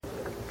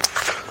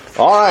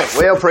All right.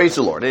 Well, praise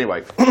the Lord.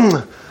 Anyway,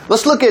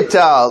 let's look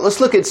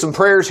at some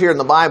prayers here in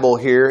the Bible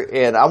here,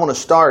 and I want to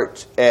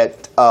start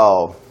at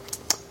I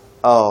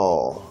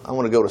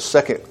want to go to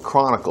 2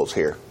 Chronicles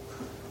here,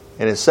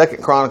 and in 2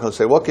 Chronicles,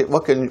 say what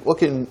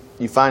can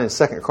you find in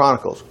 2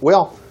 Chronicles?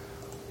 Well,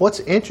 what's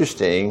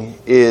interesting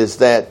is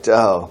that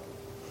the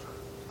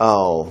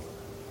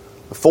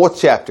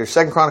 4th chapter,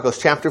 2 Chronicles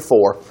chapter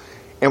 4,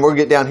 and we'll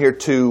get down here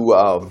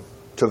to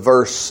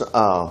verse.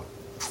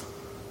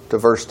 To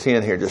verse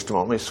 10 here just a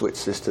moment. Let me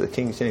switch this to the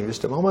King James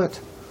just a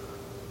moment.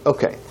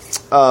 Okay.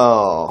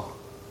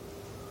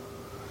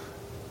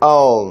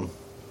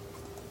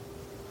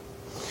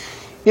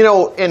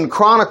 In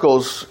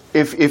Chronicles,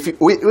 if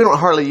we don't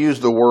hardly use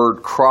the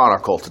word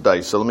chronicle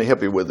today, so let me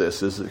help you with this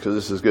because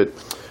this is good.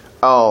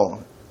 So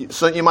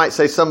you might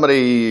say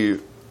somebody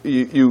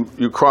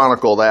you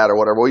chronicle that or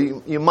whatever.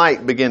 Well, you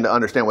might begin to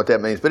understand what that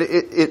means, but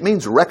it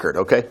means record.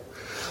 Okay.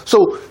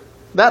 So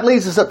that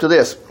leads us up to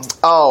this.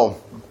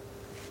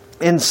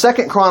 In 2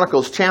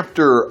 Chronicles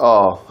chapter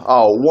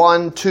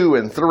 1, 2,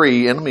 and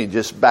 3, and let me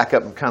just back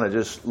up and kind of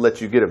just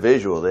let you get a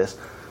visual of this.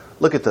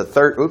 Look at the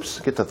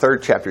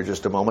third chapter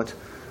just a moment.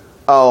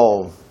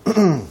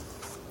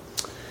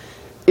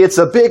 It's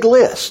a big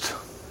list,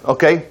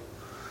 okay?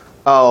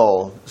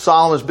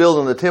 Solomon's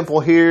building the temple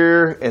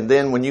here, and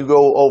then when you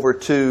go over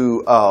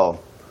to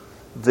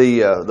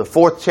the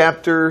 4th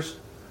chapters,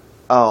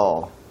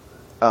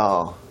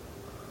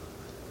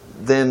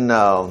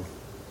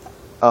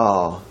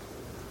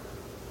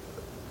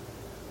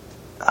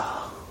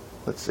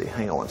 let's see,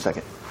 hang on one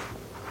second.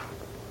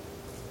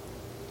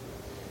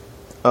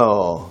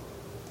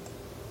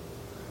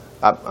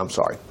 I'm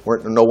sorry.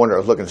 No wonder I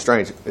was looking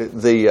strange.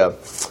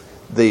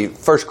 The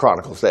First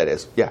Chronicles, that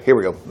is. Yeah, here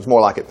we go. It's more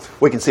like it.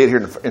 We can see it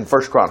here in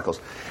First Chronicles.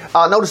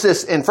 Notice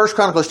this. In First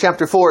Chronicles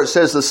chapter 4, it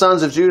says the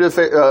sons of Judah,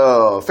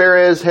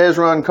 Pharez,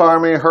 Hezron,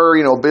 Carmi,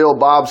 Hur, Bill,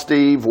 Bob,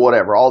 Steve,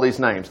 whatever, all these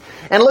names.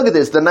 And look at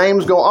this. The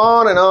names go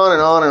on and on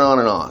and on and on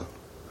and on.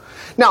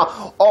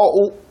 Now,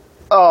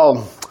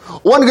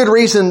 one good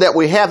reason that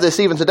we have this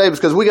even today is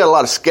because we got a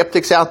lot of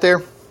skeptics out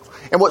there.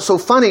 And what's so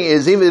funny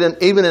is even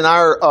in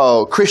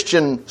our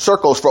Christian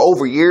circles for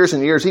over years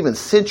and years, even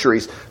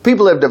centuries,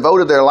 people have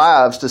devoted their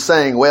lives to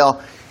saying,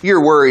 well,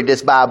 you're worried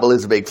this Bible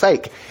is a big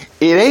fake.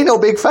 It ain't no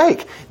big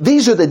fake.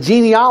 These are the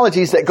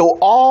genealogies that go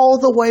all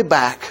the way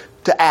back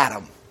to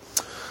Adam.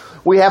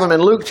 We have them in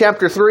Luke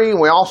chapter 3,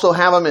 and we also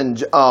have them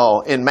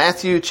in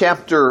Matthew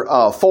chapter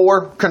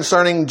 4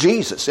 concerning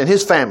Jesus and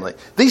his family.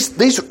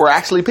 These were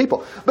actually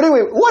people. But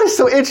anyway, what is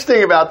so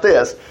interesting about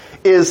this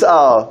is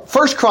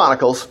First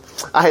Chronicles.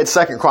 I had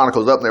 2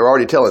 Chronicles up, and they were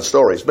already telling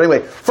stories. But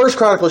anyway, First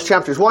Chronicles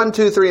chapters 1,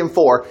 2, 3, and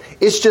 4,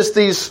 it's just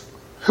these,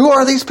 who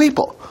are these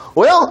people?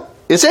 Well,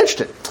 it's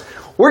interesting.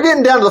 We're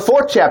getting down to the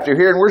 4th chapter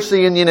here, and we're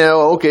seeing,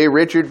 okay,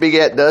 Richard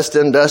begat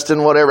Dustin,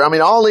 whatever. I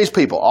mean, all these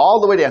people, all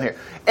the way down here.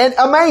 And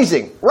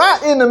amazing,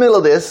 right in the middle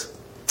of this,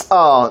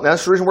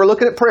 that's the reason we're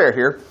looking at prayer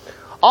here.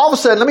 All of a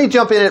sudden, let me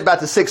jump in at about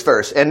the 6th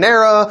verse. And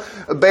Nera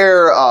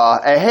bare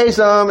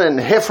Ahazam and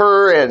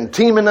Hefer and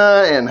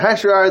Timnah and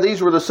Hashar.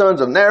 These were the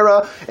sons of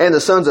Nera. And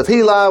the sons of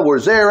Heli were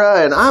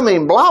Zerah. And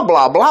blah,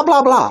 blah, blah,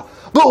 blah, blah.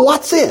 But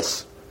what's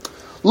this?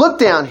 Look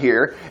down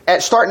here,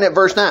 starting at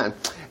verse 9.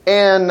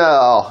 And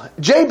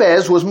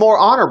Jabez was more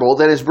honorable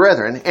than his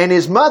brethren, and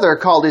his mother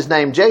called his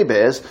name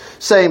Jabez,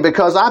 saying,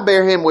 because I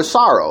bear him with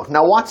sorrow.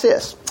 Now watch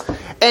this.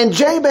 And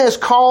Jabez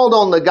called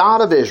on the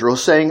God of Israel,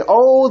 saying,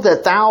 oh,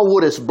 that thou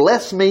wouldest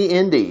bless me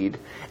indeed,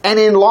 and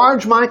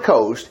enlarge my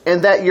coast,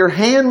 and that your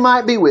hand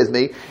might be with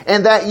me,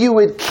 and that you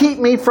would keep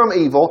me from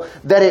evil,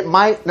 that it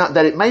may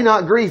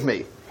not grieve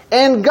me.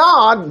 And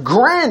God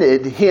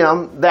granted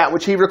him that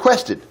which he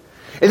requested.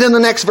 And then the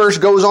next verse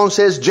goes on and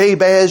says,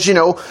 Jabez, he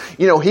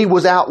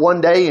was out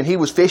one day and he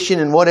was fishing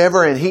and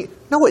whatever, and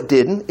no, it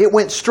didn't. It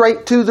went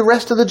straight to the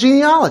rest of the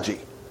genealogy.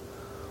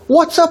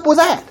 What's up with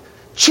that?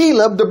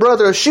 Chelub, the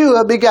brother of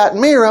Shua, begot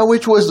Mira,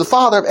 which was the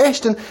father of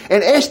Eshton,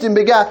 and Eshton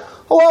begot,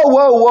 whoa.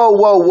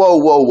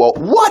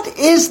 What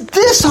is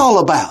this all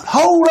about?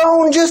 Hold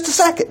on just a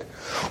second.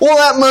 Well,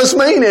 that must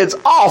mean it's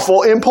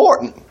awful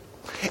important.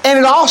 And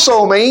it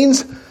also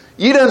means,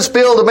 you done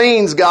spilled the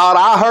beans, God.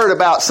 I heard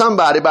about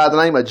somebody by the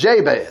name of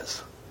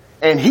Jabez.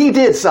 And he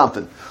did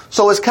something.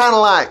 So it's kind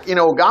of like,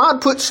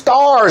 God put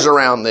stars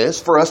around this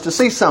for us to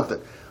see something.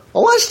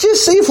 Well, let's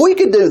just see if we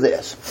could do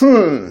this.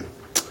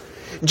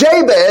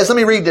 Jabez, let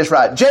me read this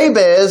right.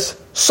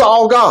 Jabez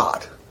saw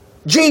God.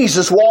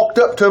 Jesus walked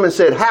up to him and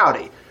said,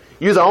 howdy.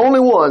 You're the only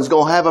one's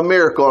going to have a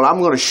miracle, and I'm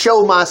going to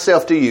show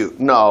myself to you.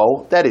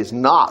 No, that is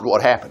not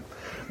what happened.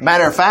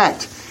 Matter of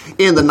fact,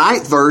 in the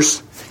 9th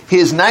verse,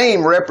 his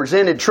name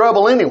represented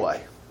trouble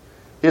anyway.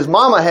 His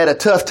mama had a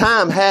tough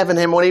time having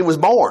him when he was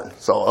born.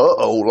 So,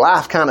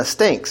 life kind of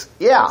stinks.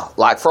 Yeah,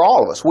 like for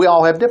all of us. We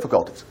all have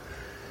difficulties.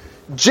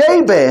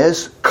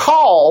 Jabez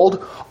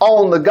called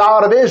on the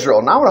God of Israel.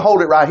 And I want to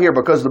hold it right here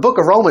because the book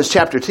of Romans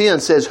chapter 10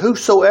 says,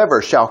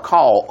 whosoever shall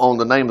call on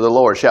the name of the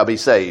Lord shall be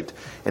saved.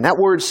 And that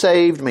word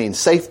saved means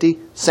safety,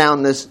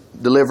 soundness,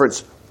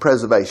 deliverance,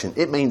 preservation.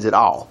 It means it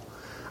all.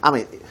 I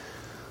mean,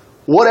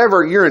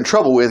 whatever you're in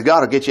trouble with,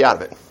 God will get you out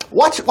of it.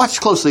 Watch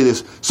closely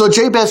this. So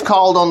Jabez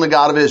called on the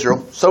God of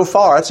Israel. So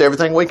far, that's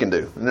everything we can do.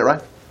 Isn't that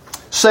right?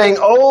 Saying,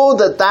 oh,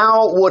 that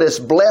thou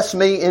wouldest bless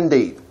me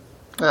indeed.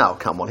 Oh,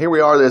 come on. Here we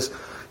are, this,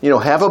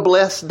 have a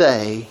blessed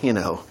day,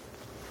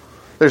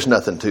 There's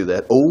nothing to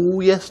that.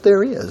 Oh, yes,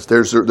 there is.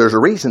 There's a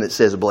reason it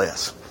says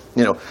bless.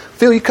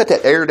 Phil, you cut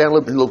that air down a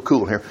little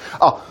cool here.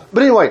 Oh,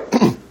 but anyway,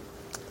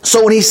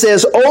 so when he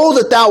says, oh,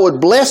 that thou would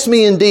bless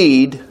me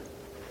indeed,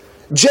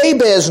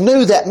 Jabez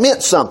knew that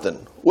meant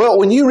something. Well,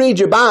 when you read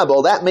your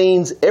Bible, that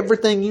means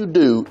everything you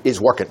do is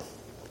working.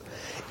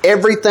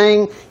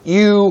 Everything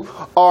you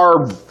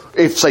are,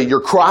 say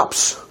your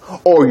crops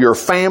or your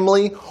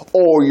family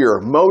or your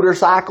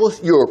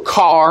motorcycles, your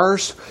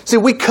cars. See,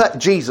 we cut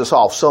Jesus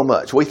off so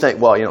much. We think,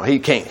 well, he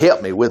can't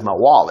help me with my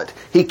wallet.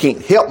 He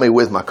can't help me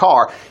with my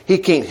car. He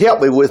can't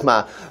help me with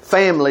my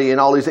family and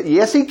all these things.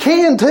 Yes, he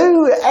can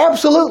too.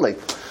 Absolutely.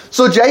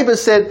 So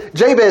Jabez said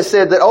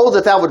that, oh,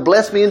 that thou would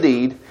bless me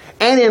indeed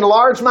and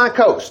enlarge my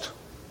coast.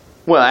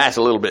 Well, that's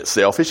a little bit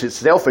selfish. It's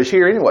selfish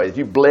here anyway. If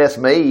you bless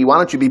me, why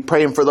don't you be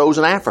praying for those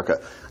in Africa?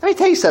 Let me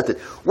tell you something.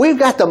 We've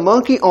got the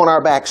monkey on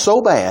our back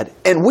so bad,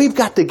 and we've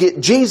got to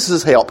get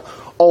Jesus' help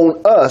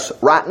on us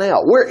right now.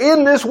 We're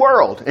in this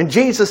world. And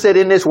Jesus said,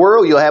 in this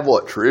world, you'll have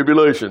what?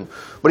 Tribulation.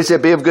 But he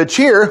said, be of good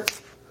cheer.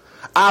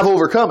 I've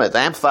overcome it. The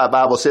Amplified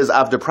Bible says,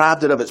 I've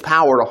deprived it of its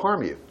power to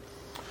harm you.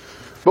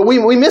 But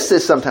we miss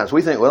this sometimes.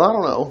 We think, well, I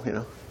don't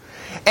know,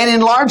 And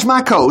enlarge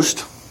my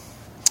coast,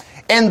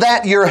 and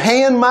that your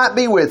hand might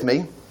be with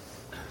me,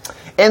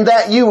 and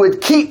that you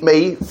would keep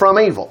me from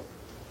evil.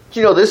 Do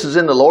you know this is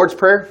in the Lord's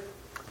Prayer?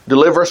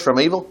 Deliver us from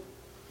evil.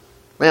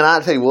 Man,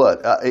 I tell you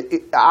what,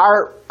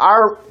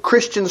 our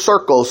Christian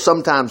circles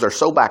sometimes are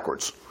so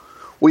backwards.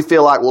 We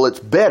feel like, well, it's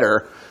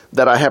better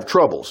that I have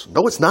troubles.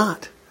 No, it's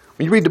not.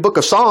 When you read the book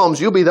of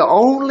Psalms, you'll be the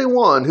only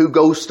one who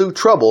goes through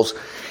troubles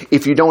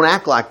if you don't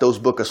act like those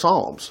book of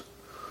Psalms.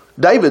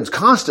 David's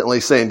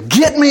constantly saying,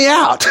 get me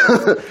out.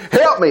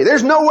 Help me.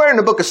 There's nowhere in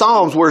the book of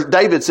Psalms where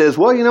David says,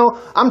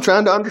 well, I'm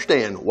trying to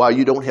understand why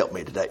you don't help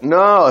me today.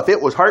 No, if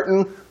it was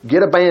hurting,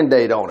 get a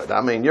Band-Aid on it.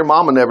 I mean, your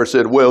mama never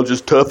said, well,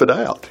 just tough it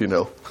out,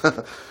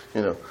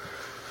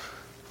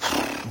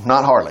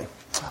 Not hardly.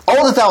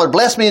 Oh, that thou would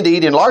bless me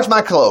indeed, enlarge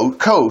my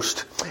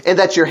coast, and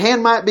that your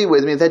hand might be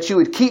with me, that you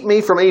would keep me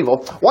from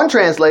evil. One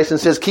translation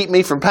says, keep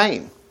me from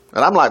pain.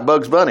 And I'm like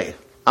Bugs Bunny.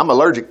 I'm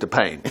allergic to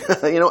pain.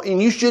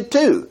 And you should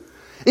too.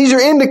 These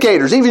are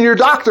indicators. Even your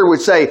doctor would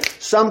say,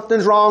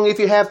 something's wrong if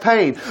you have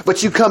pain.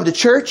 But you come to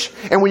church,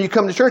 and when you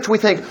come to church, we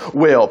think,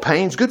 well,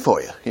 pain's good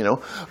for you.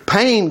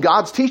 Pain,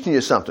 God's teaching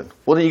you something.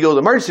 Well, then you go to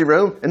the emergency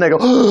room, and they go,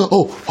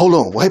 oh, hold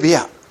on, we'll help you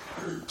out.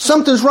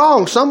 Something's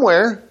wrong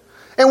somewhere.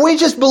 And we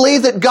just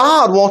believe that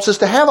God wants us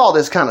to have all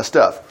this kind of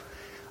stuff.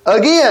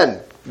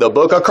 Again, the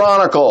book of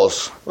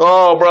Chronicles.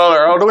 Oh,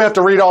 brother, do we have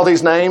to read all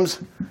these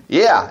names?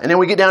 Yeah. And then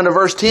we get down to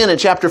verse 10 in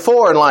chapter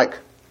 4, and like,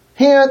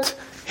 hint,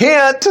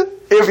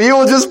 if you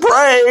will just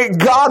pray,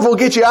 God will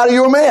get you out of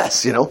your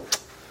mess,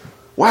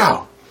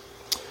 Wow.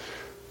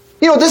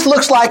 This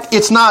looks like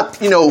it's not,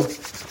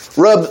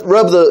 rub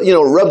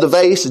the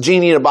vase, a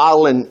genie in a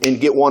bottle, and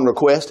get one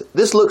request.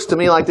 This looks to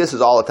me like this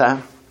is all the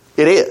time.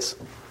 It is.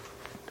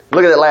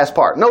 Look at that last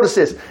part. Notice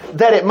this,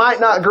 that it might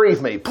not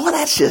grieve me. Boy,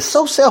 that's just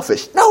so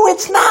selfish. No,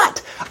 it's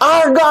not.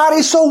 Our God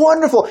is so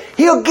wonderful.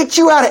 He'll get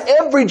you out of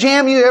every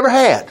jam you ever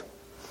had.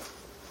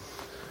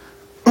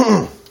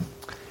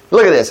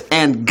 Look at this.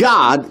 And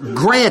God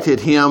granted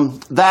him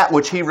that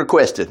which he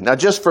requested. Now,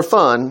 just for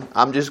fun,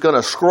 I'm just going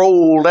to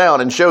scroll down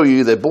and show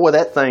you that, boy,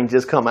 that thing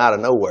just come out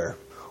of nowhere.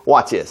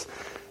 Watch this.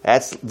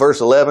 That's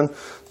verse 11,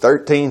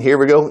 13. Here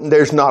we go.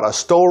 There's not a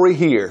story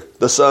here.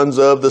 The sons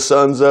of, the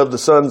sons of, the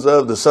sons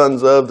of, the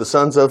sons of, the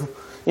sons of.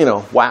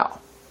 Wow.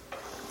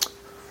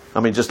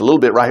 I mean, just a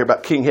little bit right here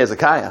about King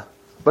Hezekiah.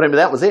 But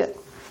that was it.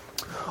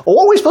 Well,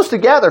 what are we supposed to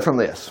gather from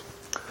this?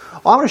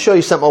 Well, I'm going to show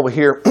you something over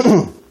here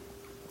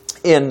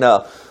in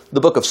the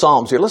book of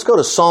Psalms here. Let's go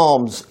to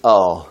Psalms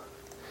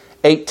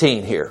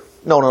 18 here.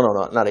 No,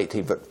 not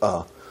 18,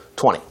 but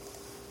 20.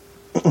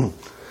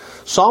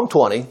 Psalm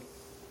 20.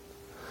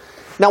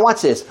 Now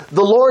watch this.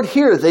 The Lord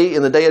hear thee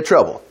in the day of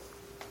trouble.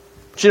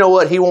 But you know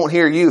what? He won't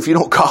hear you if you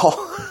don't call.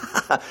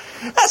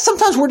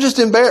 Sometimes we're just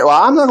embarrassed.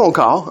 Well, I'm not going to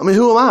call. I mean,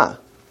 who am I?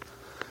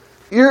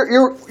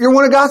 You're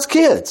one of God's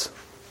kids.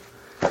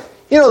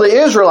 The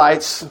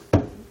Israelites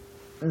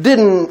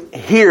didn't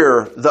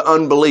hear the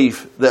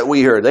unbelief that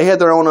we heard. They had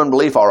their own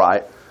unbelief, all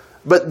right.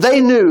 But they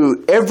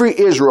knew every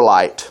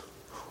Israelite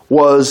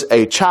was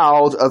a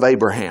child of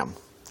Abraham.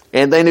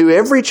 And they knew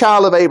every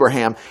child of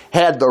Abraham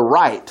had the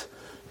right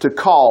to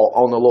call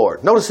on the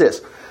Lord. Notice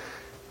this.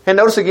 And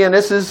notice again,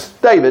 this is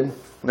David.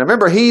 Now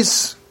remember,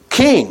 he's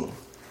king.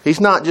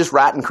 He's not just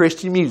writing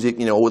Christian music,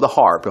 with a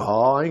harp.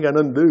 Oh, I ain't got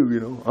nothing to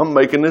do, I'm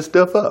making this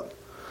stuff up.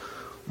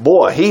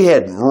 Boy, he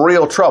had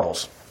real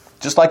troubles,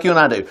 just like you and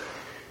I do.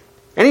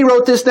 And he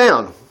wrote this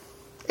down.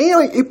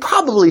 And, he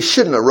probably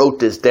shouldn't have wrote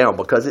this down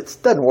because it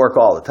doesn't work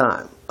all the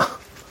time.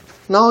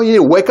 No, you need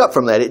to wake up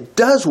from that. It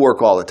does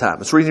work all the time.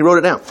 That's the reason he wrote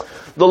it down.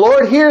 The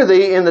Lord hear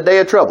thee in the day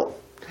of trouble.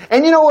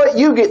 And you know what?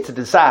 You get to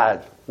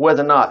decide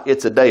whether or not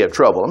it's a day of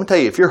trouble. Let me tell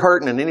you, if you're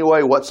hurting in any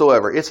way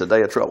whatsoever, it's a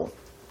day of trouble.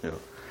 You know.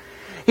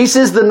 He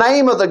says, the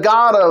name of the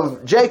God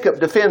of Jacob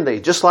defend thee,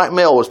 just like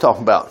Mel was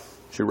talking about.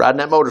 She was riding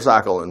that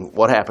motorcycle, and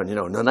what happened? You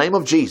know, in the name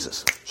of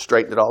Jesus,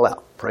 straightened it all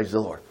out. Praise the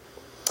Lord.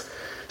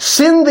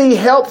 Send thee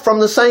help from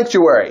the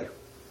sanctuary,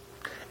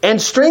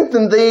 and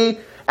strengthen thee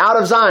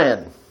out of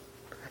Zion,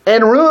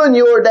 and ruin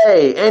your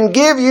day, and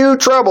give you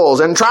troubles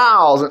and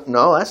trials.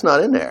 No, that's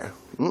not in there.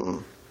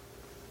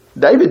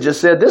 David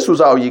just said this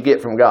was all you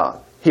get from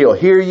God. He'll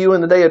hear you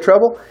in the day of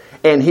trouble,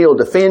 and He'll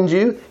defend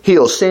you.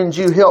 He'll send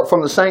you help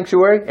from the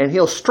sanctuary, and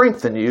He'll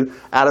strengthen you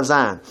out of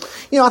Zion.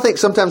 You know, I think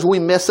sometimes we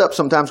mess up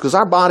sometimes because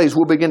our bodies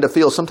will begin to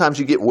feel, sometimes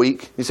you get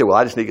weak. You say, well,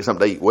 I just need to get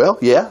something to eat. Well,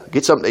 yeah,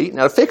 get something to eat.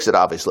 Now, to fix it,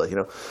 obviously, you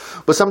know.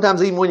 But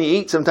sometimes even when you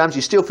eat, sometimes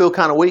you still feel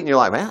kind of weak, and you're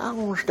like, man, I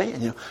don't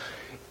understand, you know.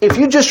 If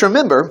you just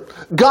remember,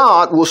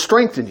 God will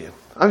strengthen you.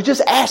 I mean,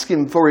 just ask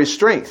Him for His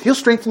strength. He'll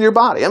strengthen your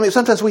body. I mean,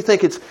 sometimes we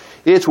think it's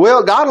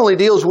well, God only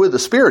deals with the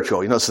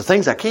spiritual. You know, it's the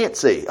things I can't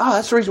see. Oh,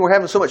 that's the reason we're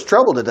having so much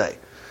trouble today.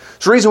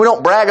 It's the reason we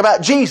don't brag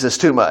about Jesus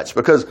too much,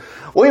 because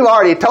we've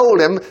already told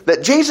Him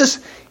that, Jesus,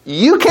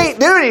 you can't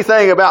do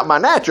anything about my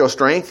natural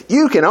strength.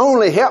 You can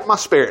only help my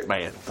spirit,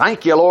 man.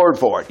 Thank you, Lord,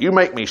 for it. You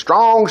make me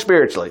strong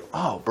spiritually.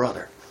 Oh,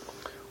 brother,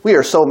 we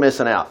are so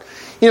missing out.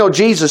 You know,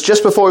 Jesus,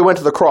 just before He went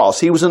to the cross,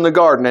 He was in the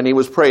garden and He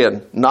was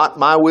praying, not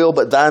my will,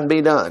 but thine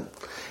be done.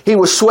 He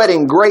was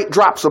sweating great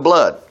drops of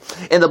blood.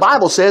 And the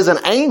Bible says an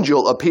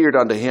angel appeared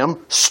unto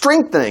Him,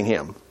 strengthening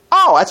Him.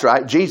 Oh, that's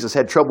right. Jesus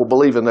had trouble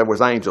believing there was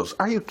angels.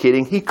 Are you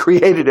kidding? He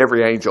created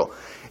every angel.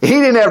 He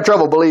didn't have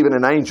trouble believing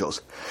in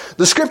angels.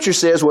 The Scripture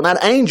says when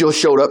that angel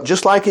showed up,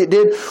 just like it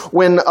did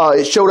when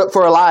it showed up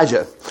for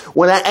Elijah,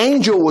 when that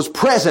angel was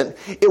present,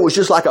 it was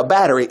just like a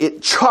battery.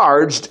 It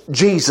charged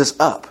Jesus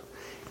up.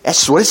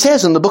 That's what it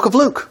says in the book of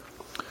Luke.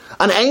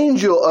 An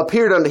angel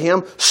appeared unto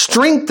him,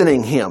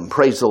 strengthening him.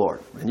 Praise the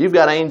Lord. And you've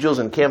got angels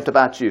encamped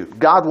about you.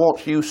 God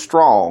wants you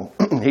strong.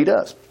 He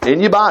does. In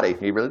your body.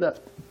 He really does.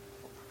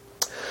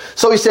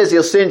 So He says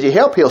He'll send you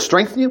help. He'll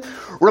strengthen you.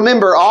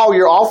 Remember all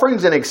your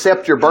offerings and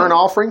accept your burnt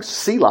offerings.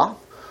 Selah.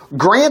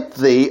 Grant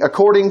thee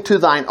according to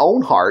thine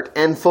own heart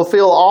and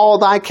fulfill all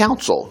thy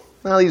counsel.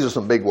 Now these are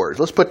some big words.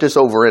 Let's put this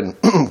over in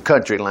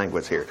country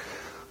language here.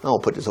 I'll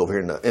put this over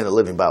here in the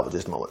Living Bible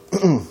just a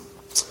moment.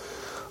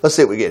 Let's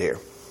see what we get here.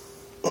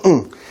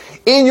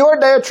 In your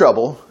day of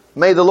trouble,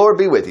 may the Lord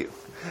be with you.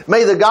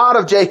 May the God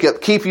of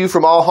Jacob keep you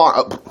from all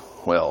harm.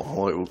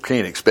 Well, we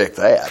can't expect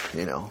that,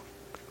 you know.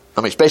 I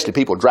mean, especially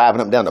people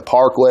driving up and down the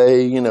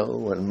parkway, you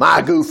know, and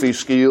my goofy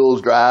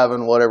skills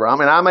driving, whatever. I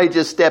mean, I may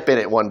just step in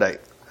it one day.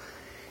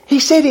 He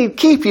said He'd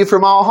keep you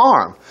from all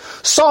harm.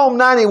 Psalm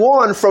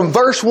 91 from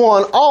verse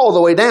 1 all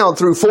the way down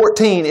through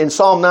 14 in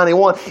Psalm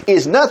 91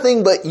 is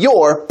nothing but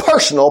your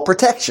personal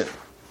protection.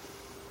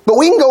 But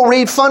we can go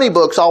read funny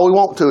books all we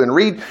want to and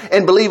read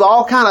and believe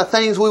all kind of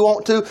things we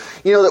want to,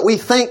 you know, that we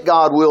think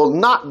God will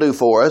not do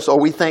for us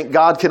or we think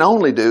God can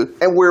only do,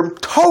 and we're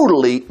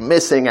totally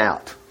missing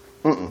out.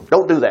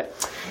 Don't do that.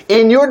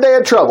 In your day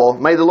of trouble,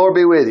 may the Lord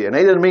be with you. And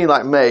He doesn't mean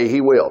like may, He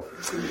will.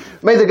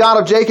 May the God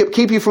of Jacob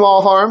keep you from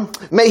all harm.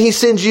 May He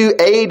send you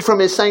aid from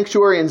His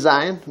sanctuary in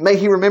Zion. May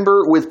He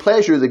remember with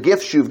pleasure the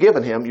gifts you've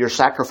given Him, your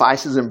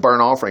sacrifices and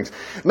burnt offerings.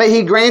 May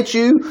He grant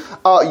you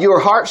your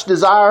heart's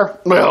desire.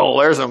 Well,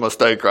 there's a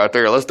mistake right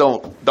there. Let's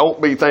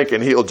don't be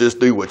thinking He'll just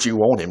do what you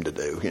want Him to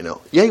do, you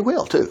know. Yeah, He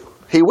will too.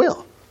 He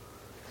will.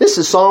 This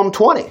is Psalm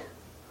 20.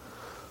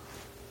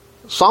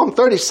 Psalm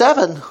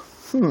 37.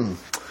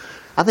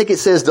 I think it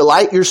says,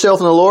 delight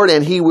yourself in the Lord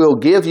and He will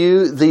give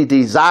you the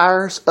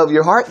desires of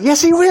your heart.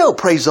 Yes, He will.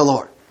 Praise the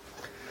Lord.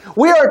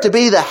 We are to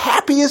be the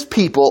happiest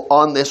people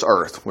on this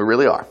earth. We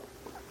really are.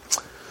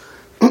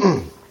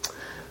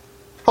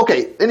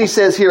 Okay, then he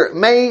says here,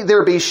 may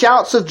there be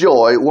shouts of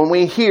joy when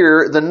we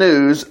hear the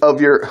news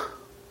of your...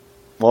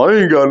 Well, I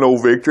ain't got no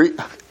victory.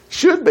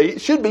 Should be.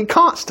 It should be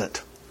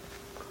constant.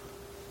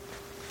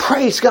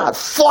 Praise God.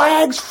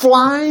 Flags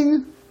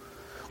flying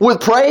with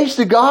praise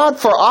to God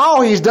for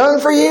all He's done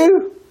for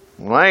you.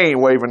 Well, I ain't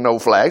waving no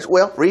flags.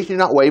 Well, the reason you're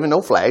not waving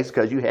no flags is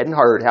because you hadn't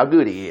heard how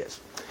good He is.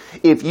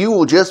 If you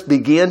will just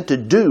begin to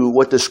do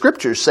what the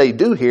Scriptures say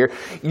do here,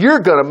 you're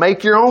going to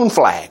make your own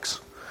flags.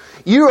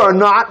 You are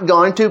not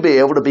going to be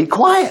able to be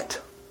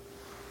quiet.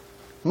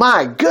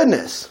 My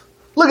goodness.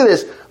 Look at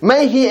this.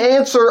 May He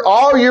answer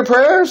all your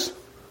prayers?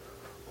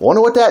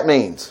 Wonder what that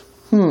means.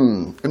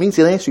 It means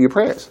He'll answer your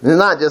prayers. It's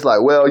not just like,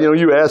 well, you know,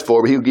 you asked for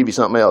it, but He'll give you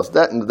something else.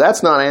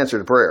 That's not an answer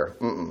to prayer.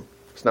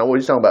 It's not what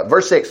He's talking about.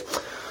 Verse 6.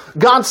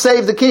 God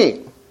save the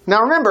king.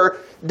 Now remember,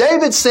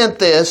 David sent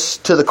this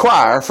to the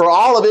choir for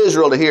all of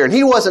Israel to hear. And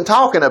he wasn't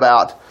talking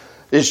about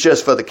it's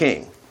just for the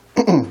king.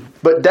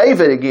 But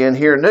David again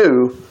here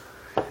knew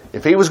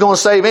if he was going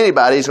to save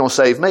anybody, He's going to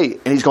save me.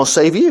 And He's going to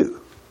save you.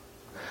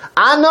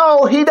 I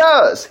know He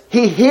does.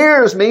 He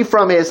hears me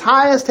from His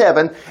highest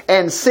heaven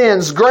and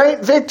sends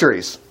great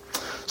victories.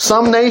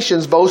 Some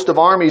nations boast of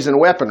armies and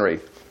weaponry.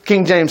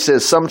 King James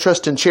says, some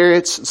trust in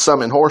chariots,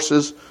 some in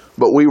horses,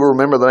 but we will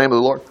remember the name of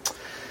the Lord.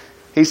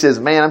 He says,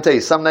 man, I'm telling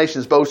you, some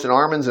nations boast in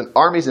armies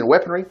and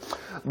weaponry,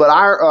 but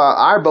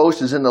our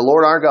boast is in the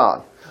Lord our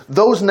God.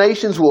 Those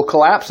nations will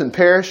collapse and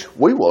perish.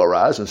 We will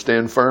arise and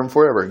stand firm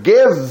forever.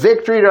 Give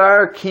victory to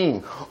our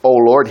King. O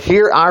Lord,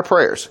 hear our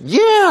prayers.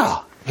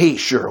 Yeah, He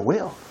sure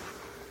will.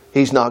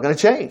 He's not going to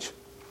change.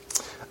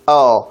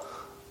 Before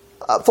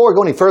we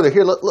go any further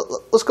here,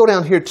 let's go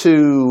down here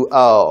to,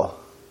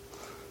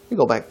 let me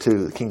go back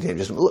to the King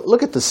James.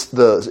 Look at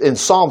in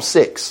Psalm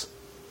 6.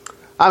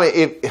 I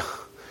mean,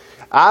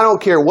 I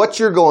don't care what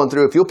you're going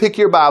through. If you'll pick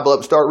your Bible up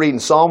and start reading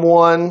Psalm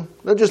 1,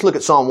 just look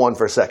at Psalm 1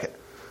 for a second.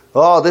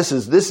 Oh, this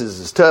is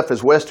as tough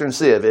as Western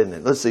Civ, isn't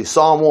it? Let's see,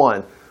 Psalm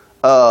 1.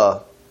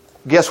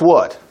 Guess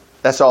what?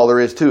 That's all there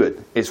is to it.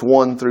 It's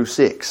 1 through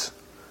 6.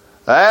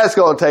 That's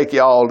going to take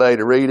you all day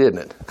to read, isn't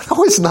it?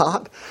 No, it's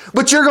not.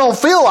 But you're going to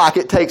feel like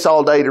it takes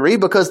all day to read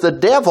because the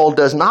devil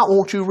does not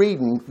want you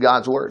reading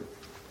God's Word.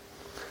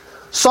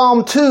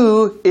 Psalm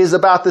 2 is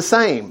about the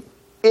same.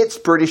 It's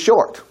pretty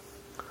short.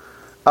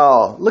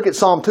 Look at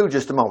Psalm 2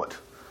 just a moment.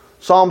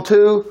 Psalm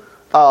 2,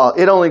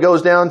 it only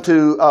goes down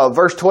to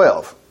verse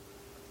 12.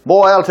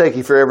 Boy, that'll take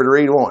you forever to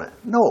read, won't it?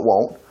 No, it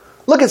won't.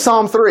 Look at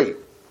Psalm 3.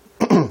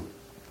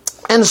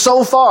 And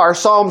so far,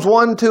 Psalms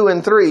 1, 2,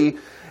 and 3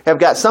 have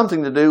got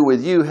something to do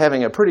with you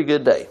having a pretty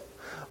good day.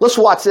 Let's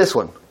watch this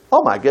one.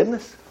 Oh my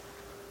goodness.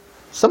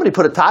 Somebody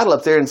put a title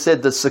up there and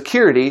said the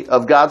security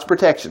of God's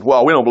protection.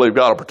 Well, we don't believe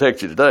God will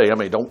protect you today. I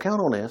mean, don't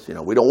count on this.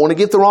 We don't want to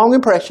get the wrong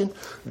impression.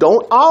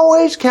 Don't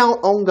always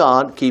count on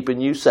God keeping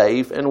you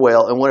safe and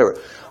well and whatever.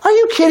 Are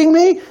you kidding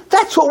me?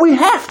 That's what we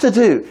have to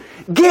do.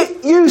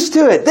 Get used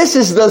to it. This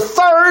is the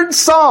 3rd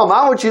Psalm.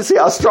 I want you to see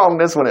how strong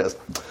this one is.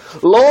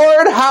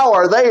 Lord, how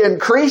are they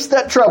increased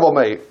that trouble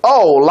me?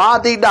 Oh,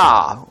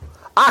 la-di-da.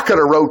 I could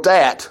have wrote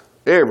that.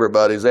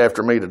 Everybody's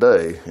after me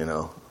today,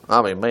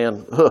 I mean,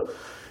 man,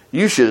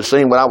 you should have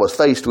seen what I was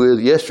faced with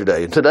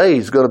yesterday. And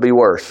today's going to be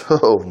worse.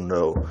 Oh,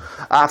 no.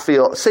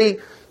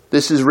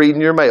 This is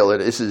reading your mail.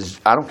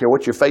 I don't care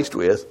what you're faced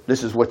with.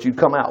 This is what you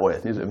come out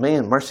with. You say,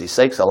 man, mercy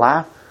sakes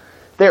alive.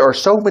 There are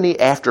so many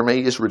after me,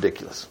 it's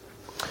ridiculous.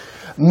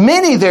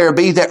 Many there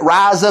be that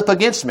rise up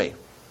against me.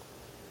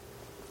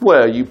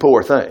 Well, you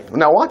poor thing.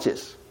 Now watch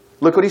this.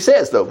 Look what he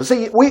says, though. But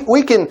see,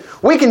 we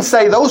can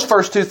say those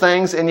first two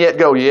things and yet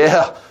go,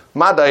 yeah,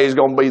 my day is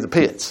going to be the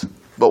pits.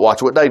 But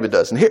watch what David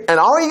does. And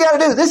all you got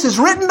to do, this is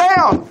written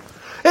down.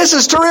 This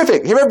is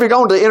terrific. Have you ever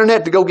gone to the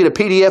internet to go get a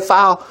PDF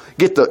file,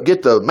 get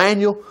the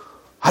manual?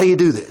 How do you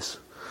do this?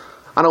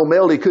 I know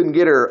Melody couldn't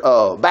get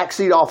her back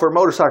seat off her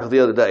motorcycle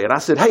the other day. And I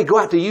said, hey, go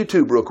out to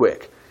YouTube real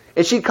quick.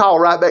 And she called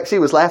right back. She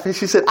was laughing.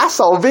 She said, I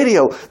saw a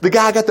video. The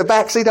guy got the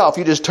back seat off.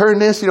 You just turn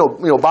this,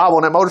 Bob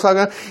on that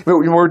motorcycle. When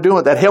we were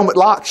doing that helmet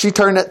lock, she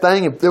turned that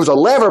thing, and there was a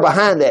lever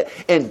behind that,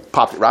 and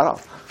popped it right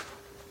off.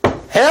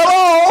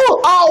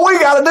 Hello! All we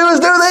got to do is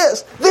do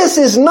this. This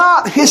is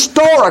not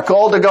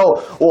historical to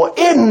go, well,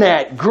 isn't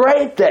that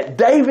great that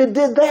David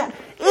did that?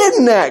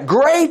 Isn't that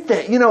great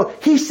that,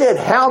 he said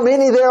how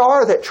many there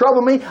are that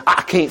trouble me?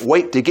 I can't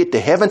wait to get to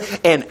heaven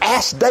and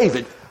ask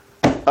David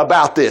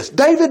about this.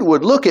 David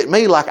would look at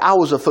me like I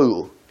was a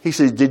fool. He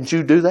says, didn't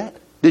you do that?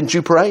 Didn't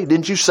you pray?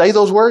 Didn't you say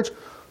those words?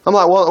 I'm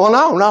like, well,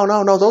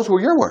 no, those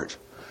were your words.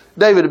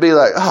 David would be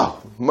like,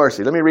 oh,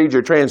 mercy, let me read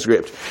your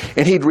transcript.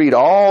 And he'd read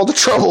all the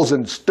troubles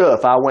and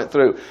stuff I went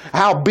through,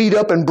 how beat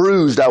up and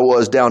bruised I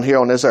was down here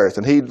on this earth.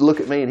 And he'd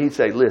look at me and he'd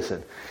say,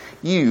 listen,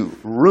 you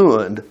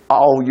ruined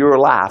all your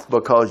life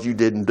because you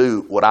didn't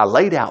do what I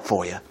laid out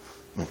for you.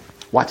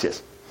 Watch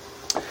this.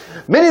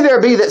 Many there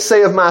be that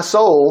say of my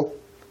soul,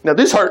 now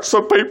this hurts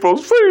some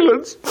people's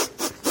feelings.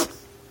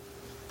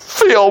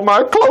 Phil,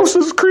 my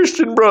closest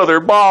Christian brother,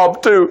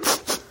 Bob too.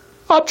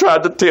 I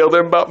tried to tell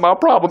them about my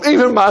problem.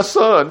 Even my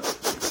son.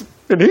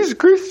 And he's a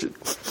Christian.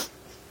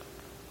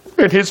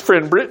 And his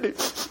friend Brittany.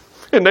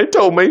 And they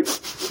told me,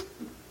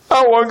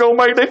 I wasn't going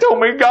to make it. They told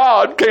me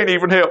God can't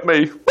even help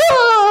me.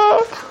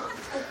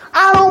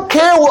 I don't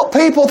care what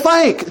people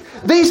think.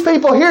 These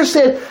people here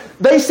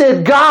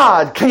said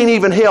God can't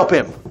even help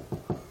him.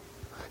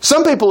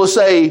 Some people will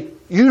say,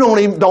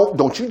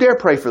 don't you dare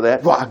pray for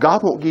that. Well,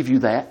 God won't give you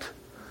that.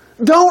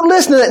 Don't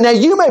listen to that. Now,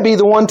 you may be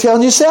the one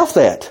telling yourself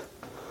that.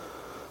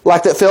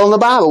 Like that fell in the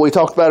Bible. We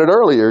talked about it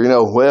earlier.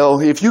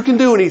 Well, if you can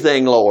do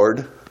anything,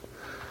 Lord,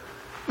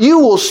 you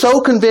will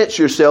so convince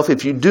yourself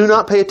if you do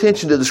not pay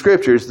attention to the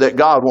Scriptures that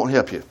God won't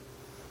help you.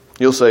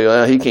 You'll say,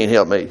 well, he can't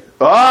help me.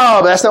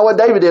 Oh, that's not what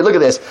David did. Look at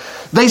this.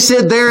 They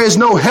said there is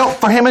no help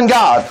for him in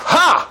God.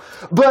 Ha!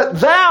 But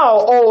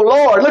thou, O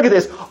Lord, look at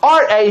this,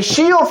 art a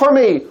shield for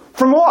me.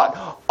 From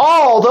what?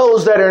 All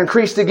those that are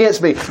increased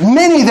against me.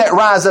 Many that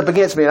rise up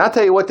against me. And I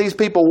tell you what these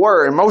people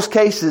were. In most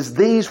cases,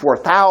 these were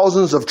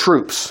thousands of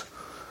troops.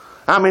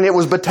 I mean, it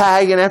was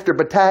battalion after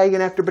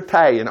battalion after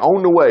battalion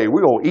on the way.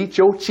 We're going to eat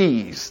your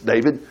cheese,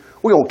 David.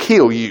 We're going to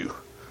kill you.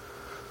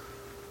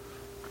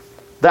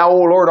 Thou, O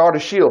Lord, art a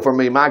shield for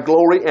me, my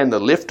glory and the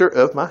lifter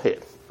of my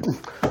head.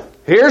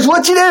 Here's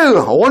what you do.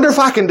 I wonder if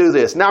I can do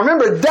this. Now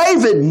remember,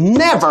 David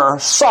never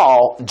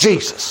saw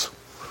Jesus.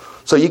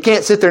 So you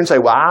can't sit there and say,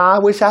 well, I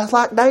wish I was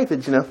like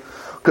David,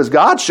 Because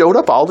God showed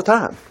up all the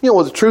time. You know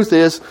what the truth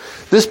is?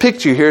 This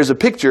picture here is a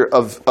picture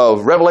of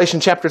Revelation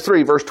chapter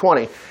 3, verse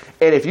 20.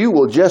 And if you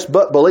will just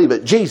but believe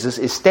it, Jesus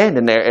is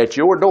standing there at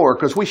your door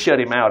because we shut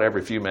him out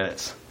every few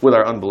minutes with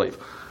our unbelief.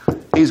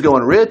 He's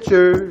going,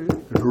 Richard,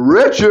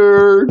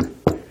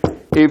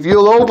 if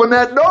you'll open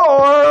that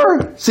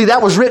door. See,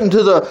 that was written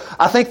to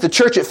I think the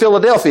church at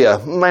Philadelphia.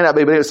 It may not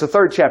be, but it's the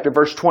 3rd chapter,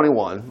 verse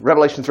 21.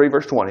 Revelation 3,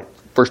 verse 20.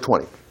 Verse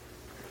 20.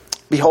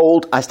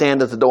 Behold, I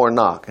stand at the door and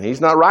knock. And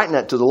he's not writing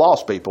that to the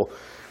lost people.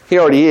 He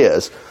already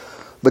is.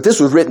 But this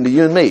was written to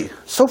you and me.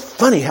 So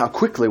funny how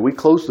quickly we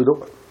close the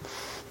door.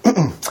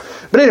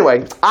 But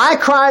anyway, I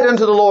cried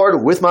unto the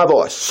Lord with my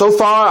voice. So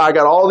far, I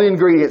got all the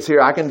ingredients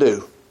here I can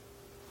do.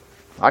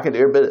 I can do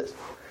every bit of this.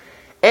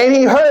 And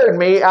he heard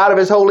me out of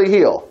his holy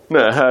hill.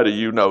 Now, how do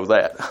you know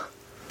that?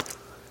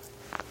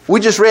 We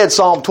just read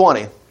Psalm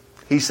 20.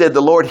 He said, the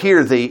Lord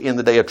hear thee in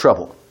the day of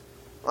trouble.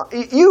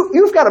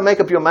 You've got to make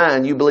up your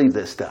mind you believe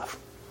this stuff.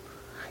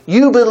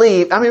 You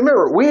believe,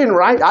 remember,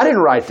 I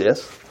didn't write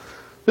this.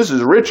 This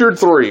is Richard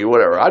 3,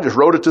 whatever. I just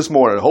wrote it this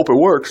morning. I hope it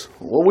works.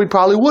 Well, we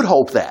probably would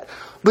hope that.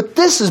 But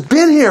this has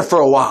been here for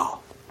a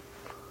while.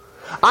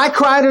 I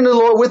cried unto the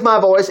Lord with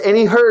my voice, and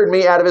he heard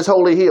me out of his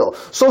holy hill.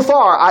 So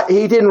far,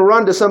 he didn't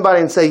run to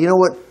somebody and say, you know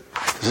what,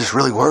 does this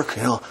really work?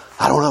 I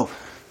don't know.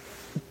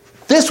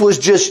 This was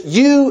just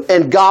you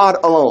and God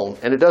alone,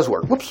 and it does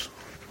work. Whoops.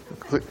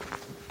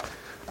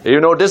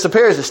 Even though it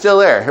disappears, it's still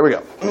there. Here we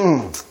go.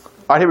 All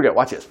right, here we go.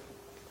 Watch this.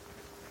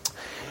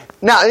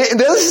 Now,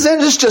 this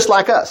is just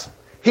like us.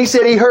 He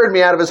said he heard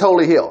me out of his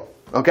holy hill.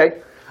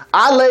 Okay?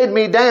 I laid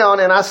me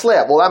down and I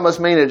slept. Well, that must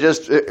mean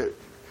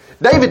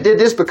David did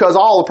this because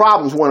all the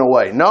problems went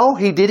away. No,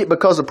 he did it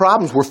because the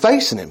problems were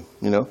facing him,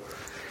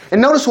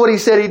 And notice what he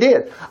said he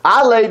did.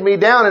 I laid me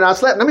down and I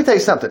slept. Let me tell you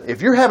something.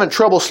 If you're having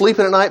trouble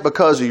sleeping at night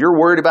because you're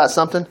worried about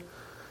something,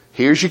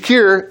 here's your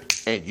cure,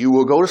 and you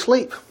will go to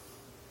sleep.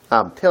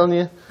 I'm telling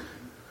you.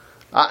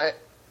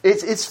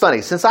 It's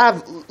funny. Since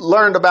I've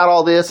learned about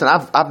all this, and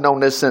I've known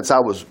this since I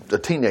was a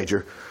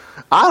teenager,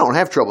 I don't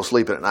have trouble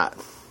sleeping at night.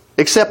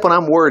 Except when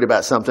I'm worried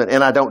about something,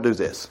 and I don't do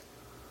this.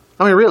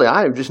 Really,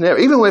 I just never.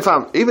 Even if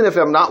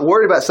I'm not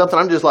worried about something,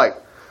 I'm just like,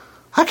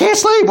 I can't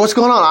sleep. What's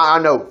going on? I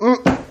know.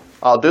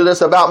 I'll do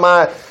this about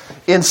my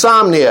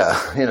insomnia,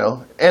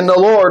 and the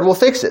Lord will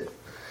fix it.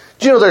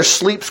 Do you know there's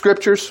sleep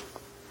scriptures?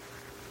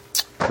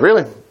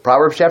 Really?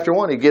 Proverbs chapter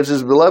 1, he gives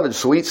his beloved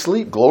sweet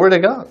sleep. Glory to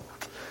God.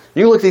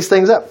 You can look these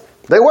things up.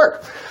 They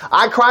work.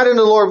 I cried unto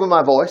the Lord with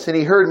my voice, and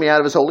he heard me out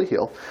of his holy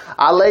hill.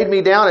 I laid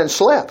me down and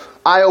slept.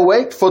 I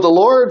awaked, for the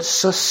Lord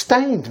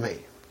sustained me.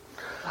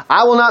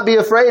 I will not be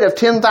afraid of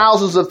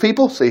 10,000s of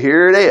people. See,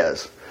 here it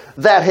is.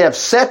 That have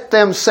set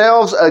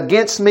themselves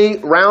against me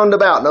round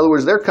about. In other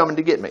words, they're coming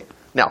to get me.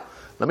 Now,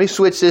 let me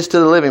switch this to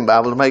the Living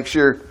Bible to make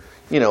sure,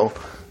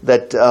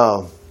 that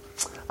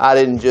I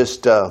didn't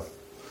just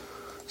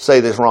say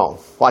this wrong.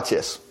 Watch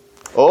this.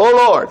 Oh,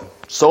 Lord,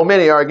 so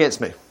many are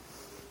against me.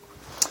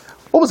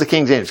 What was the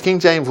King James? King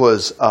James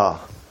was,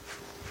 let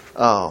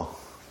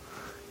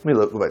me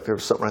go back. There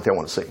was something right there I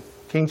want to see.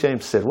 King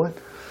James said what?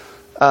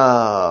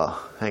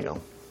 Hang on.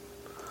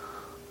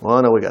 Well,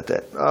 I know we got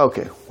that.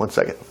 Okay, one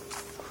second.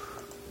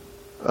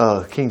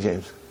 King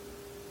James.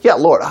 Yeah,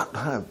 Lord,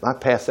 I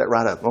passed that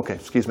right up. Okay,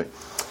 excuse me.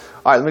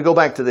 All right, let me go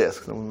back to this.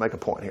 I'm going to make a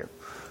point here.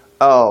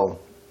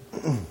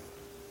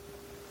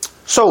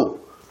 So,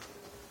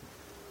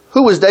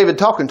 who was David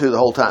talking to the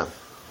whole time?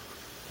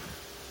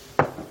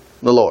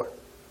 The Lord.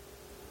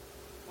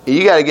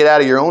 You got to get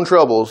out of your own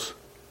troubles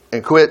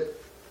and quit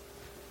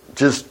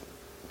just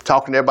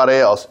talking to everybody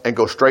else and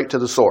go straight to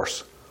the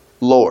source.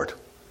 Lord.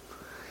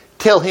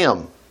 Tell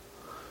him,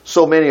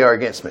 so many are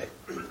against me.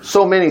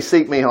 So many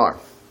seek me harm.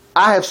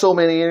 I have so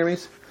many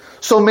enemies.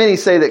 So many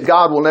say that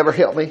God will never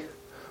help me.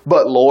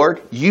 But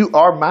Lord, you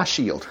are my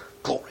shield.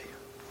 Glory.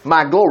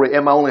 My glory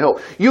and my only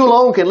hope. You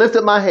alone can lift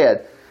up my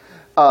head,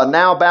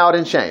 now bowed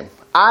in shame.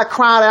 I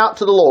cried out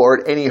to the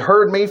Lord, and he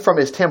heard me from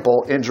his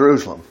temple in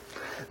Jerusalem.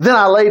 Then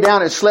I lay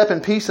down and slept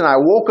in peace, and I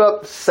woke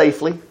up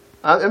safely.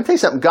 Let me tell you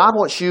something. God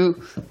wants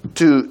you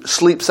to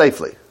sleep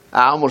safely.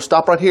 I'm going to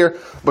stop right here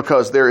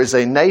because there is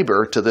a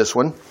neighbor to this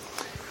one.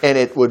 And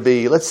it would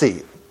be, let's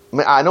see.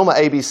 I know my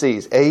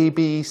ABCs. A,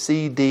 B,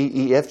 C, D,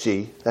 E, F,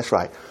 G. That's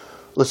right.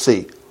 Let's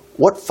see.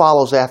 What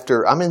follows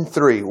after? I'm in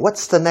 3.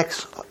 What's the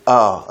next?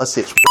 Let's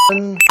see. It's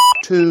 1,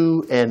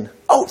 2, and...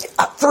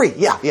 3.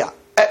 Yeah.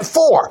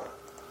 4.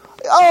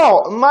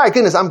 Oh, my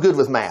goodness. I'm good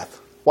with math.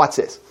 Watch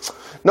this.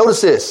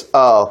 Notice this.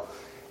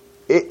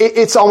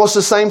 It's almost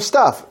the same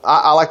stuff.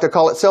 I like to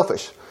call it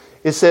selfish.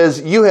 It says,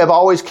 you have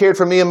always cared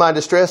for me in my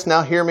distress.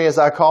 Now hear me as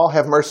I call.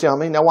 Have mercy on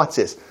me. Now watch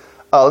this.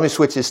 Let me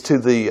switch this to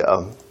the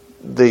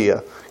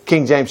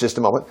King James just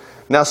a moment.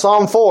 Now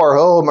Psalm 4,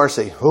 oh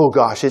mercy. Oh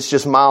gosh, it's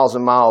just miles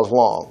and miles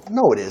long.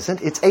 No, it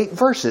isn't. It's 8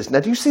 verses.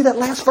 Now do you see that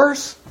last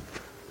verse?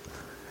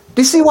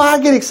 Do you see why I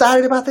get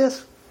excited about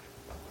this?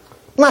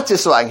 Not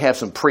just so I can have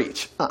some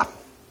preach.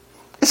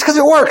 It's because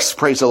it works,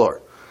 praise the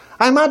Lord.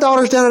 My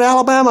daughter's down in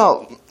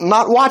Alabama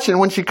not watching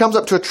when she comes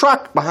up to a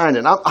truck behind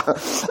it.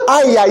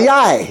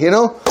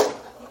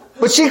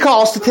 But she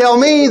calls to tell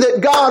me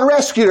that God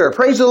rescued her.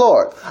 Praise the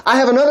Lord. I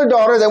have another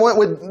daughter that went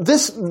with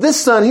this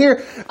son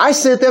here. I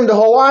sent them to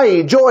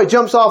Hawaii. Joy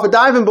jumps off a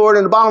diving board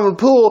in the bottom of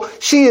the pool.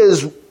 She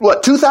is,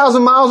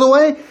 2,000 miles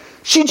away?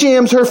 She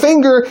jams her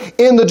finger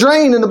in the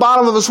drain in the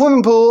bottom of a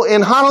swimming pool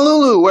in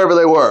Honolulu, wherever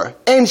they were.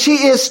 And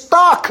she is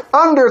stuck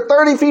under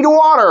 30 feet of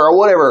water or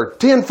whatever,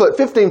 10 foot,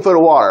 15 foot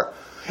of water.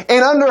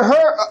 And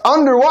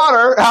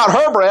underwater, out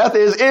her breath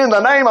is in the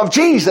name of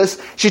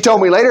Jesus, she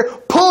told me later,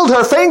 pulled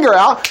her finger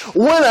out,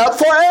 went up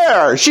for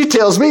air. She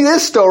tells me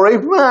this story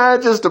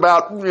just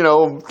about,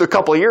 a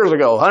couple of years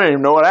ago. I didn't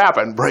even know what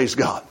happened. Praise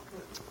God.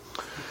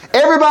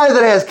 Everybody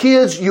that has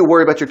kids, you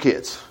worry about your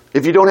kids.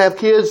 If you don't have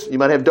kids, you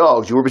might have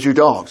dogs. You worry about your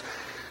dogs.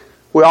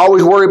 We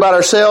always worry about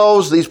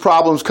ourselves. These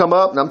problems come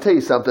up. And I'm telling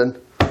you something.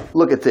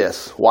 Look at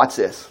this. Watch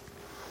this.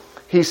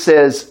 He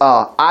says,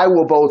 I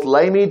will both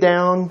lay me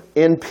down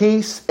in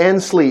peace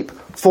and sleep,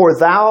 for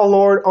thou,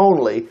 Lord,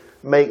 only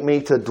make me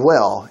to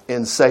dwell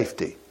in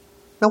safety.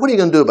 Now, what are you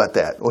going to do about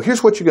that? Well,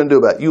 here's what you're going to do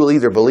about it. You will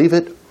either believe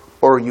it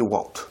or you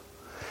won't.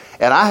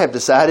 And I have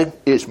decided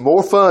it's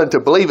more fun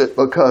to believe it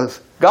because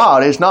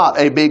God is not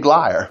a big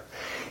liar.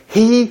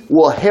 He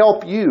will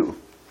help you.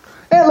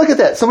 And look at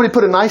that. Somebody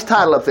put a nice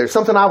title up there.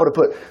 Something I would have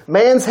put.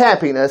 Man's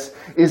happiness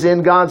is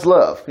in God's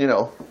love.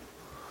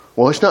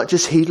 Well, it's not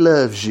just He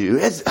loves you.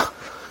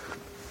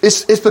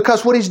 It's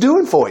because what He's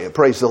doing for you.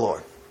 Praise the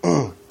Lord.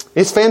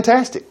 It's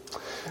fantastic.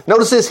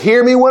 Notice this.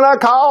 Hear me when I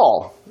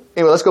call.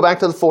 Anyway, let's go back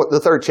to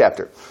the third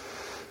chapter.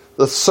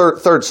 The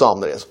third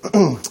psalm, that is.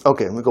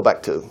 Okay, let me go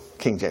back to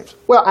King James.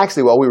 Well,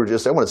 actually, while we were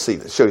just there, I want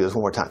to show you this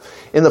one more time.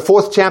 In the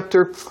fourth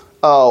chapter,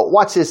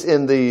 watch this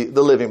in the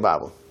Living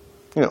Bible.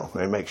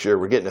 And make sure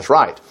we're getting this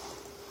right.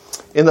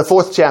 In the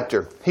fourth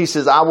chapter, he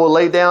says, I will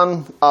lay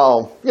down,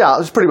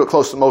 it's pretty much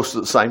close to most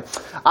of the same.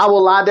 I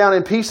will lie down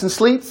in peace and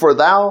sleep, for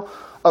though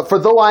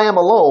I am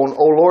alone,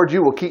 O Lord,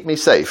 you will keep me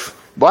safe.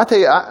 But I tell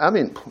you, I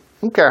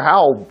don't care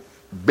how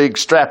big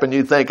strapping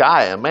you think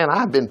I am. Man,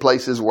 I've been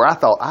places where I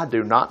thought, I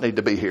do not need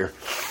to be here.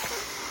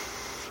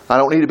 I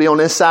don't need to be on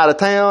this side of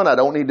town. I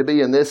don't need to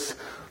be in this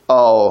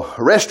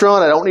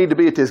restaurant. I don't need to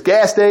be at this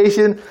gas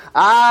station.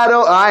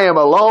 I am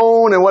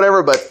alone and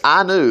whatever, but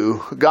I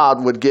knew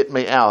God would get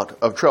me out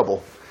of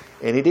trouble.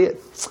 And He did.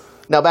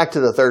 Now back to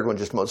the third one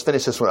just a moment. Let's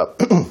finish this one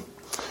up.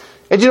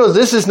 And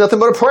this is nothing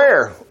but a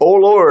prayer. Oh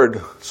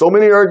Lord, so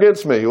many are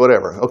against me,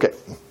 whatever. Okay.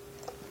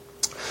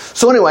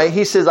 So anyway,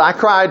 he says, I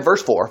cried,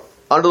 verse 4,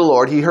 unto the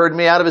Lord. He heard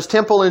me out of His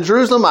temple in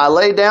Jerusalem. I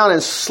lay down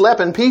and slept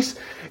in peace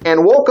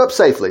and woke up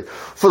safely,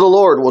 for the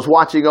Lord was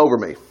watching over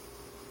me.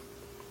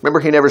 Remember,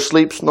 He never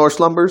sleeps nor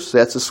slumbers?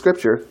 That's the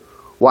scripture.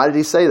 Why did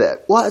He say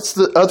that? Well, it's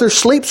the other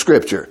sleep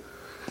scripture.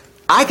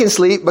 I can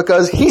sleep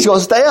because He's going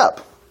to stay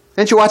up.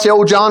 Didn't you watch the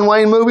old John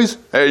Wayne movies?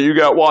 Hey, you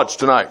got watch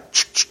tonight.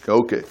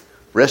 Okay.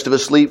 Rest of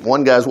us sleep,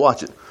 one guy's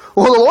watching.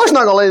 Well, the Lord's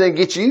not going to let anything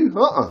get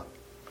you.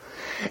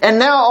 And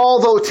now,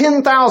 although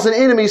 10,000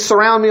 enemies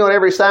surround me on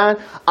every side,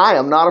 I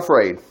am not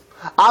afraid.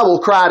 I will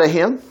cry to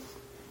Him.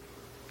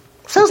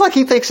 Sounds like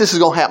He thinks this is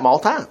going to happen all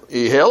the time.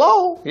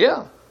 Hello?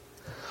 Yeah.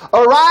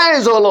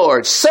 Arise, O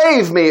Lord,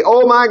 save me,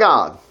 O my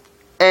God,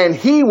 and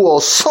He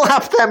will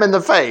slap them in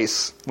the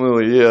face.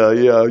 Well,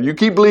 yeah, you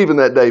keep believing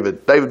that,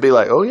 David. David would be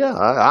like, oh yeah,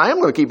 I am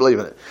going to keep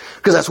believing it,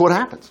 because that's what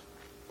happens.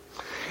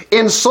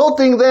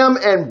 Insulting them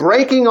and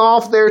breaking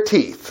off their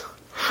teeth.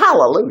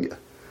 Hallelujah.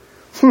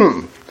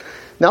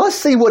 Now let's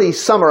see what he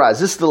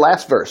summarized. This is the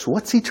last verse.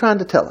 What's he trying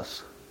to tell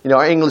us?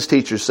 Our English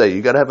teachers say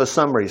you got to have a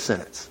summary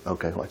sentence.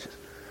 Okay, watch this.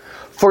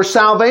 For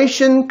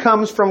salvation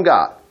comes from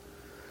God.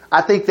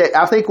 I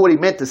think what he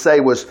meant to say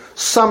was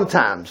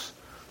sometimes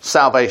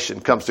salvation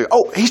comes through.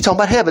 Oh, he's talking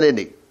about heaven, isn't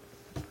he?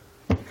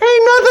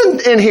 Ain't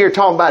nothing in here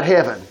talking about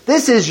heaven.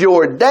 This is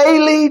your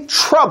daily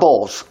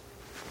troubles.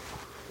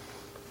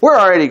 We're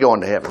already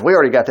going to heaven. We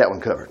already got that one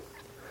covered.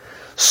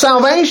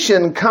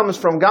 Salvation comes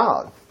from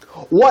God.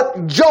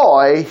 What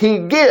joy He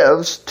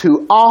gives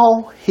to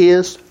all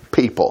His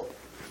people.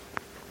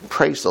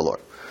 Praise the Lord.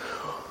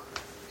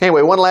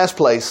 Anyway, one last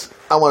place.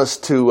 I want us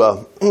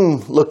to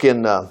look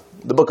in the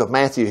book of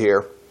Matthew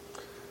here.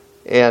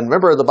 And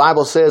remember, the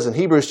Bible says in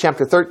Hebrews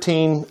chapter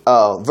 13,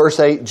 verse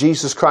 8,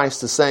 Jesus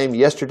Christ the same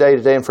yesterday,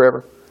 today, and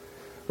forever.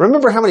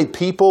 Remember how many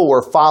people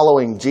were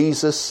following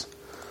Jesus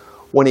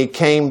when He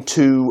came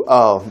to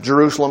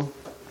Jerusalem?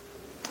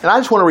 And I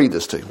just want to read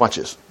this to you. Watch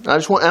this. I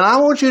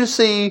want you to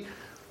see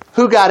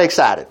who got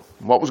excited.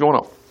 What was going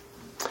on?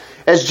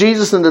 As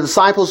Jesus and the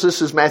disciples,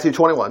 this is Matthew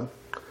 21,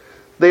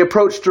 they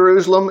approached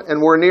Jerusalem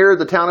and were near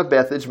the town of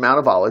Bethphage, Mount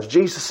of Olives.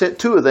 Jesus sent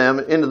two of them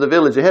into the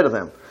village ahead of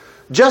them.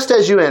 Just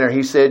as you enter,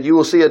 He said, you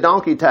will see a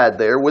donkey tied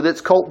there with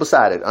its colt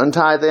beside it.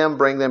 Untie them,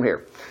 bring them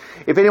here.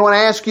 If anyone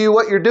asks you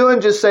what you're doing,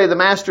 just say the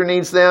Master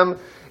needs them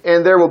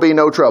and there will be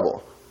no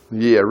trouble.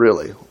 Yeah,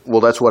 really.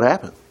 Well, that's what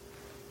happened.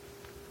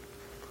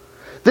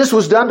 This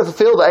was done to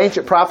fulfill the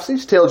ancient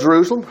prophecies. Tell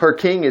Jerusalem, her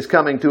king is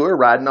coming to her,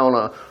 riding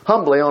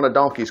humbly on a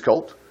donkey's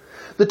colt.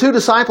 The two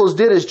disciples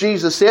did as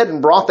Jesus said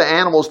and brought the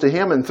animals to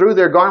Him and threw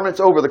their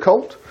garments over the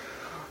colt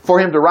for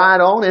Him to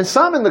ride on. And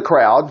some in the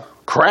crowd,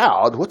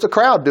 what's a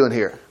crowd doing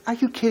here? Are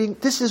you kidding?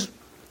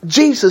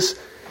 Jesus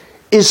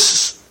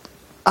is,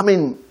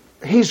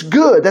 He's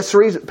good. That's the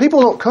reason.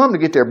 People don't come to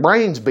get their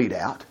brains beat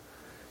out.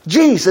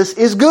 Jesus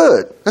is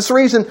good. That's the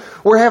reason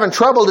we're having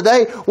trouble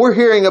today. We're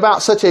hearing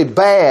about such a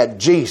bad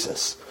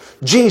Jesus.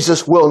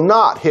 Jesus will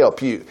not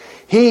help you.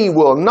 He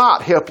will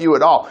not help you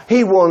at all.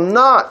 He will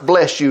not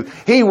bless you.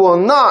 He will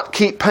not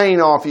keep pain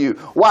off you.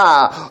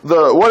 Why?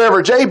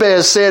 Whatever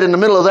Jabez said in the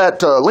middle of that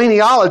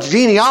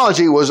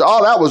genealogy was,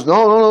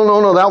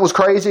 no, that was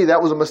crazy.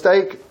 That was a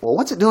mistake. Well,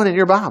 what's it doing in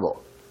your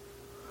Bible?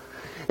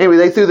 Anyway,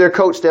 they threw their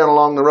coats down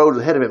along the road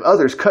ahead of him.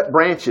 Others cut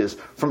branches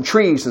from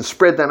trees and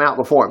spread them out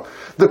before him.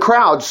 The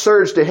crowd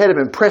surged ahead of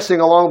him, pressing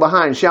along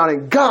behind,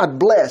 shouting, God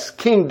bless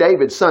King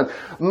David's son.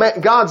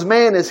 God's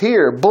man is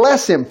here.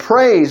 Bless him.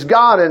 Praise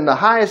God in the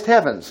highest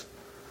heavens.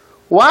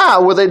 Why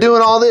were they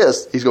doing all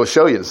this? He's going to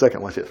show you in a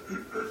second. Watch this.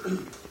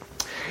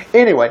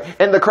 Anyway,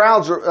 and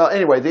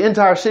the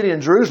entire city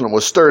in Jerusalem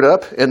was stirred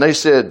up, and they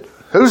said,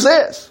 who's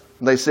this?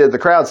 And the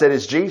crowd said,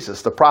 it's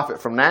Jesus, the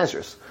prophet from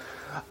Nazareth,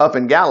 up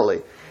in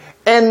Galilee.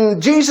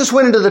 And Jesus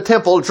went into the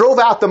temple, drove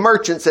out the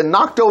merchants, and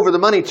knocked over the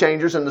money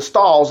changers and the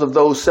stalls of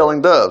those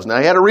selling doves. Now,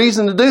 he had a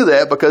reason to do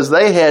that because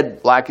they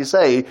had, like you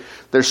say,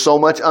 there's so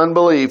much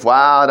unbelief.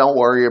 Wow, don't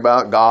worry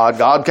about God.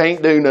 God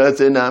can't do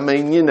nothing.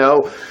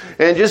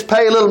 And just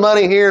pay a little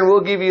money here and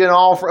we'll give you an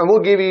offer and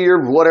we'll give you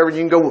your whatever. You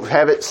can go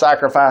have it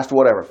sacrificed,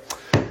 whatever.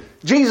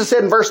 Jesus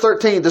said in verse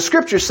 13, the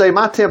scriptures say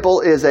my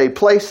temple is a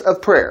place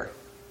of prayer.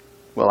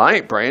 Well, I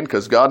ain't praying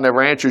because God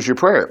never answers your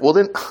prayer. Well,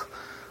 then...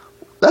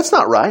 that's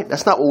not right.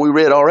 That's not what we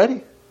read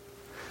already.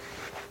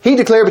 He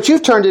declared, but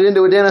you've turned it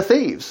into a den of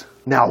thieves.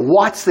 Now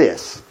watch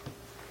this.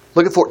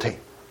 Look at 14.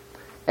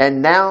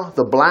 And now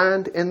the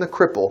blind and the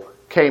cripple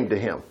came to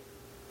him.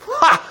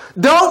 Ha!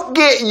 Don't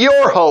get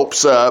your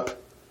hopes up.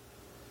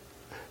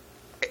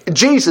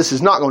 Jesus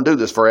is not going to do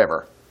this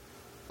forever.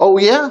 Oh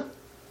yeah?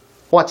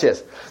 Watch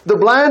this. The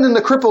blind and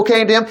the cripple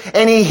came to him,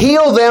 and he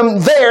healed them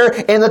there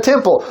in the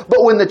temple.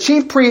 But when the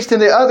chief priest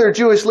and the other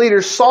Jewish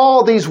leaders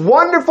saw these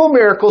wonderful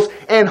miracles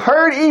and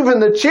heard even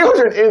the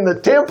children in the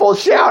temple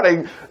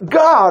shouting,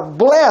 God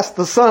bless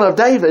the Son of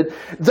David,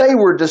 they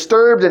were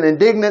disturbed and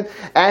indignant,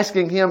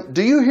 asking him,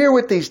 do you hear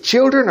what these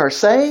children are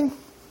saying?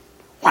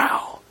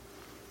 Wow.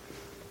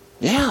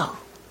 Yeah.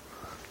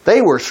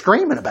 They were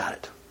screaming about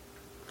it.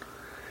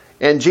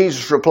 And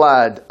Jesus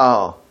replied,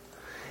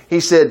 he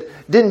said,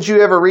 didn't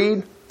you ever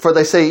read? For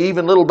they say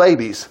even little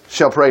babies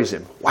shall praise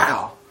him.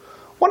 Wow.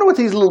 Wonder what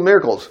these little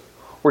miracles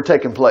were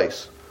taking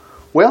place.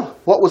 Well,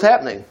 what was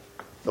happening?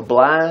 The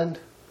blind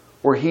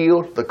were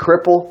healed. The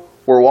cripple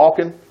were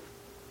walking.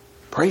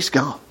 Praise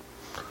God.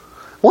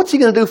 What's he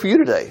going to do for you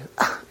today?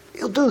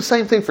 He'll do the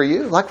same thing for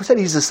you. Like we said,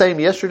 he's the same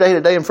yesterday,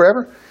 today, and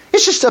forever.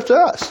 It's just up to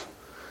us.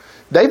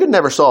 David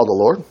never saw the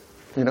Lord,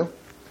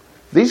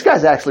 These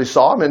guys actually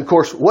saw him. And of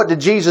course, what did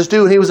Jesus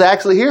do when he was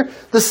actually here?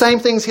 The same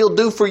things he'll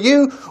do for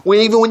you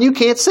even when you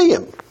can't see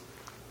him.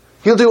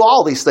 He'll do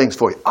all these things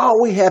for you.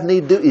 All we have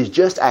need to do is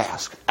just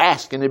ask.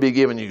 Ask and it will be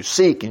given you.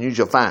 Seek and you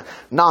shall find.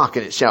 Knock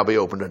and it shall be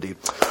opened unto you.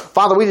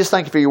 Father, we just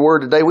thank you for your word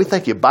today. We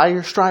thank you by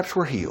your stripes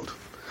we're healed.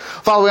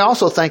 Father, we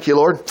also thank you,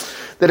 Lord,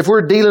 that if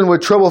we're dealing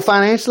with trouble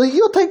financially,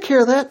 you'll take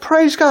care of that.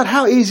 Praise God.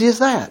 How easy is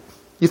that?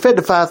 You fed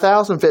the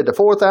 5,000, fed the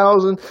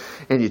 4,000,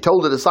 and you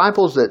told the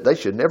disciples that they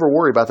should never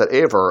worry about that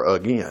ever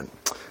again.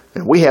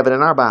 And we have it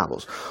in our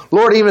Bibles.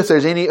 Lord, even if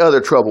there's any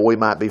other trouble we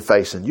might be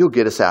facing, you'll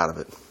get us out of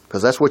it.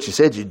 Because that's what you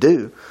said you'd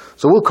do.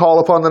 So we'll call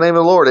upon the name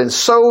of the Lord, and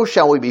so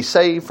shall we be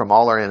saved from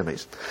all our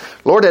enemies.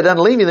 Lord, that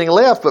doesn't leave anything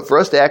left but for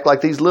us to act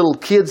like these little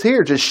kids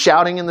here, just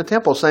shouting in the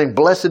temple, saying,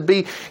 blessed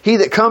be he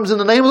that comes in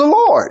the name of the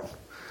Lord,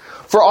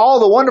 for all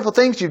the wonderful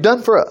things you've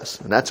done for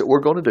us. And that's what we're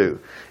going to do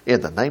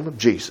in the name of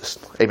Jesus.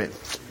 Amen.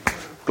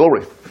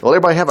 Glory. Well,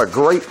 everybody have a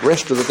great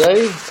rest of the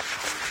day.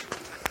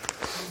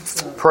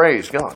 Praise God.